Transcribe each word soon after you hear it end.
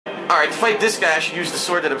Alright, to fight this guy, I should use the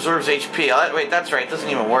sword that absorbs HP. Wait, that's right, it doesn't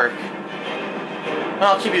even work.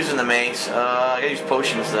 Well, I'll keep using the mace. I gotta use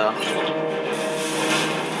potions, though.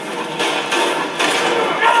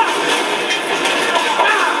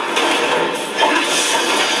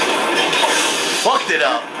 Fucked it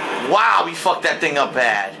up. Wow, we fucked that thing up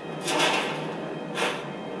bad.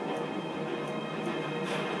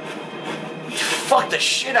 Fucked the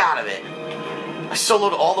shit out of it. I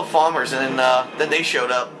soloed all the farmers and then they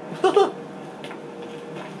showed up.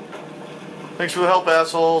 Thanks for the help,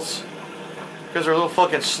 assholes. You guys are a little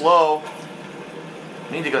fucking slow.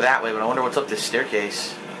 I need to go that way, but I wonder what's up this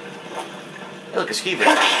staircase. Hey, look, a ski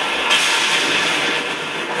lift.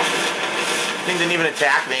 Thing didn't even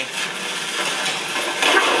attack me.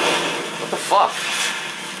 What the fuck?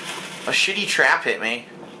 A shitty trap hit me.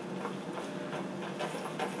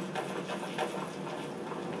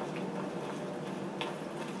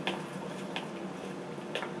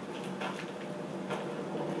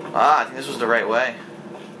 Ah, I think this was the right way.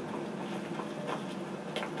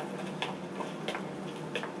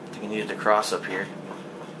 I think I needed to cross up here.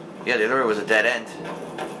 Yeah, the other way was a dead end.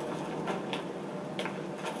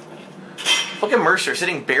 Look at Mercer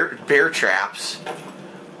sitting bear traps.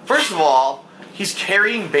 First of all, he's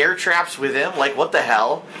carrying bear traps with him. Like, what the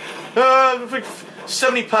hell? Like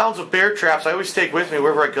 70 pounds of bear traps I always take with me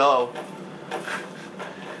wherever I go.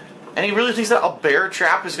 And he really thinks that a bear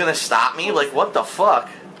trap is gonna stop me? Like, what the fuck?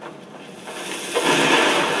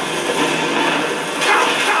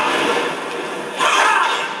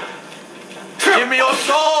 Give me your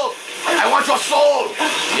soul! I want your soul!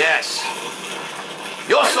 Yes.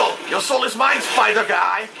 Your soul! Your soul is mine, spider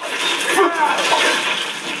guy!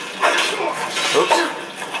 Oops.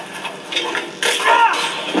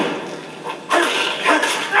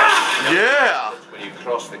 Yeah! When you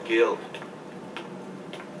cross the gill.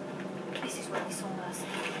 This is where we saw Mercy.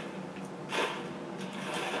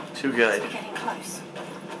 Too good. We're getting close.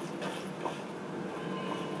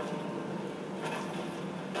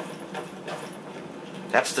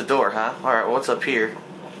 That's the door, huh? Alright, well, what's up here?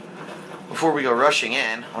 Before we go rushing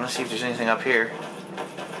in, I want to see if there's anything up here.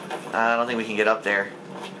 I don't think we can get up there.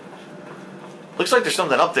 Looks like there's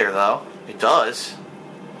something up there, though. It does.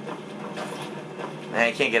 Man,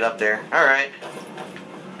 I can't get up there. Alright.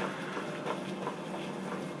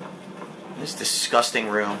 This disgusting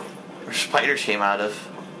room where spiders came out of.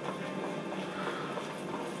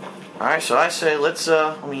 Alright, so I say let's,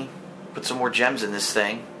 let me put some more gems in this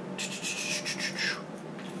thing.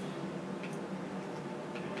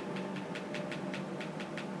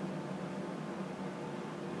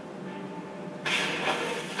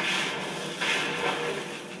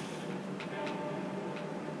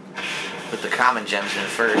 Put the common gems in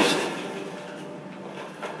first.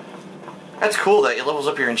 That's cool that it levels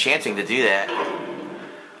up your enchanting to do that.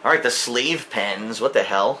 Alright, the slave pens. What the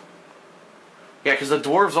hell? Yeah, because the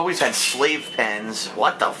dwarves always had slave pens.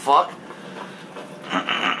 What the fuck?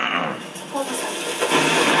 What was that?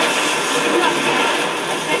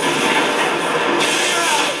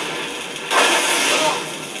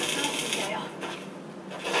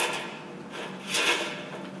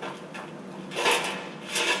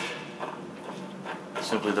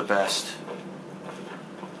 Simply the best.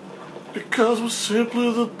 Because we're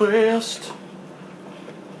simply the best.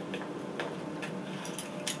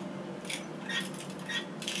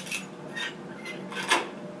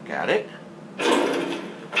 Got it.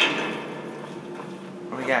 What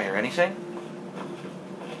do we got here? Anything?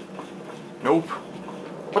 Nope.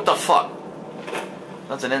 What the fuck?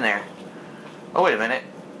 Nothing in there. Oh, wait a minute.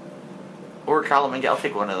 Or column and I'll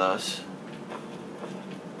take one of those.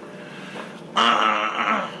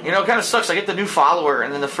 You know, it kind of sucks. I get the new follower,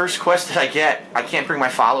 and then the first quest that I get, I can't bring my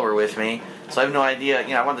follower with me, so I have no idea.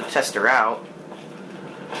 You know, I wanted to test her out.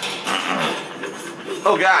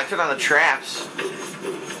 Oh god, I took on the traps.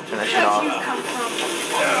 Turn that shit off.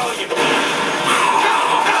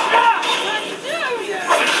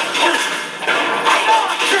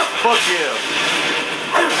 Fuck you.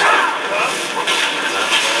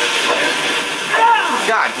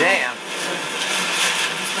 God damn.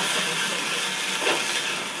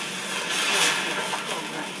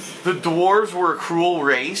 The dwarves were a cruel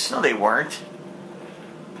race? No, they weren't.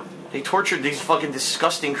 They tortured these fucking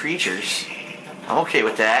disgusting creatures. I'm okay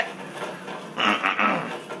with that.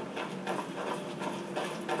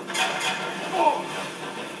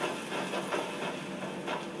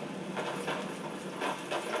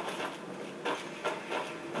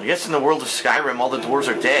 I guess in the world of Skyrim, all the dwarves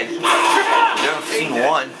are dead. We haven't seen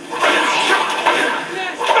one.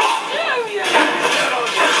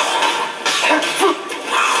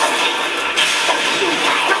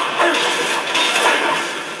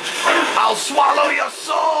 I'll swallow your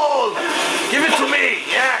soul! Give it to me!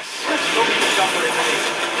 Yes!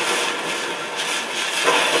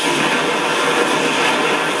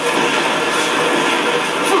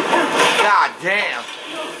 God damn!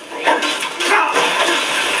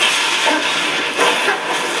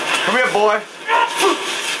 Come here, boy!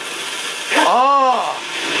 Oh!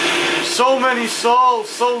 So many souls,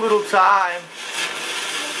 so little time.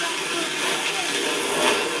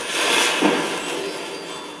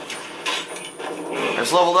 I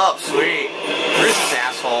just leveled up, sweet. Where's this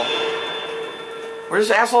asshole? Where's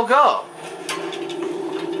this asshole go?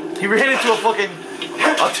 He ran into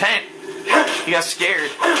a tent. He got scared.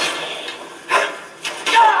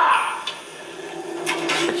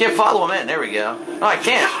 I can't follow him in. There we go. No, I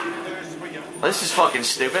can't. This is fucking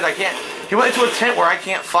stupid. I can't. He went into a tent where I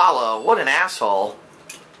can't follow. What an asshole.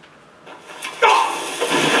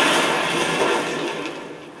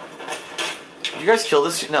 Did you guys kill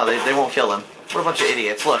this? No, they won't kill him. What a bunch of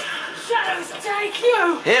idiots. Look. Shadows take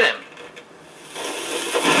you! Hit him.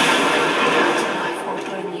 Life will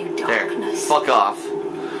bring you There. darkness. Fuck off.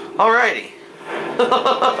 Alrighty.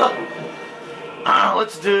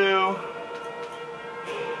 Let's do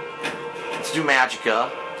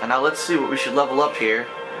Magicka. And now let's see what we should level up here.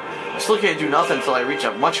 I still can't do nothing until I reach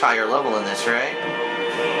a much higher level in this, right?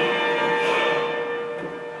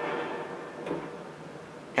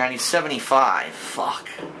 Yeah, I need 75. Fuck.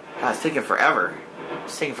 God, it's taking forever.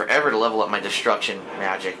 It's taking forever to level up my destruction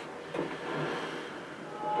magic.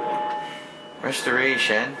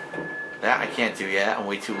 Restoration. That I can't do yet. I'm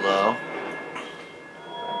way too low.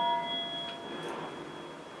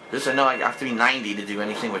 This I know I have to be 90 to do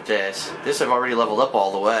anything with this. This I've already leveled up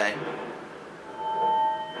all the way.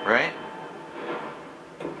 Right?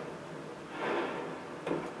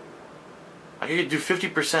 I could do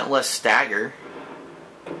 50% less stagger.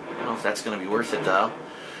 I don't know if that's going to be worth it though.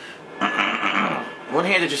 One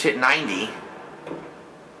hand to just hit 90.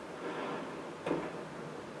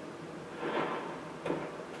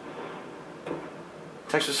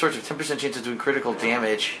 Attacks with swords have 10% chance of doing critical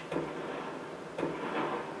damage.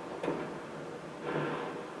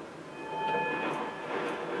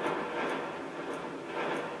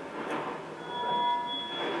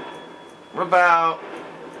 What about...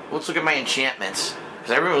 Let's look at my enchantments.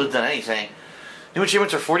 Because I haven't really done anything. New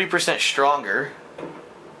enchantments are 40% stronger.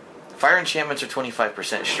 Fire enchantments are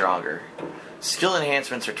 25% stronger. Skill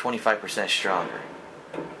enhancements are 25% stronger.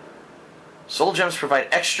 Soul gems provide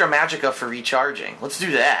extra magicka for recharging. Let's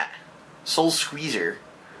do that. Soul squeezer.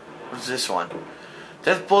 What's this one?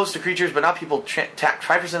 Death blows to creatures but not people. Tap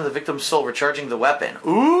 5% of the victim's soul, recharging the weapon.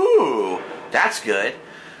 Ooh! That's good.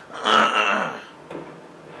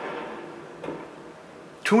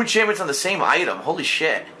 2 enchantments on the same item. Holy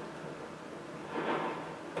shit.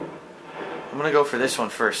 I'm gonna go for this one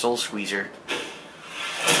first. Soul squeezer.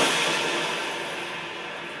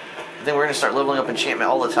 I think we're gonna start leveling up enchantment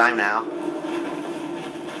all the time now.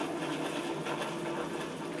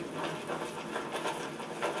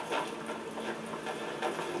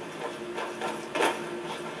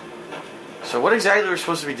 So what exactly are we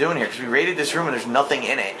supposed to be doing here? Because we raided this room and there's nothing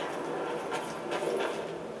in it.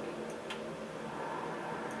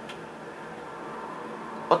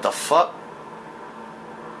 What the fuck?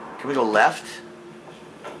 Can we go left?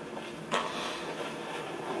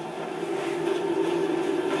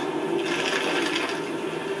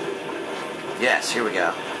 Yes, here we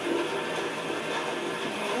go.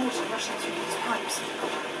 Water rushing through these pipes.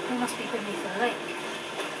 We must be beneath the lake.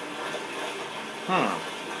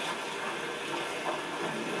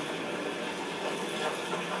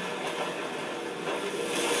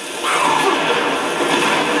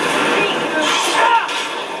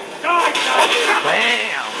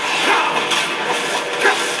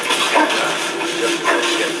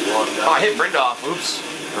 Oh, I hit Bryndoff. Oops.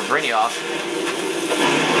 Or Brynioff.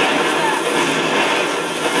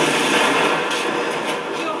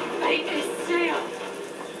 Your fate is sealed.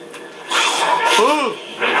 Ooh!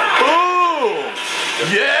 Ooh!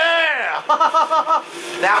 Yeah!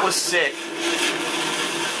 That was sick.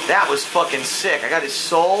 That was fucking sick. I got his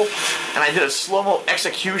soul, and I did a slow-mo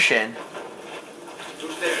execution.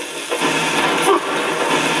 Who's there?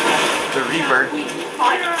 The Reaper.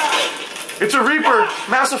 It's a Reaper!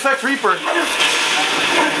 Mass Effect Reaper!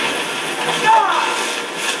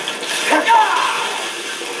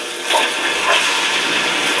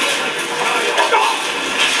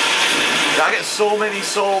 I get so many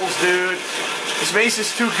souls, dude. This mace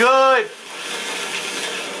is too good.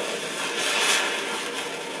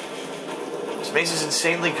 This mace is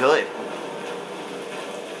insanely good.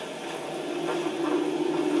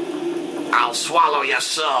 I'll swallow your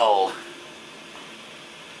soul.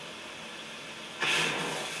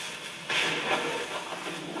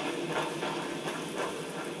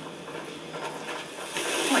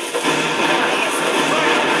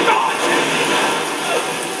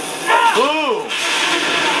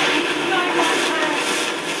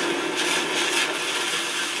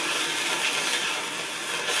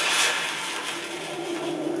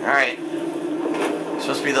 Alright.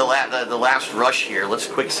 Supposed to be the last rush here. Let's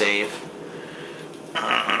quick save.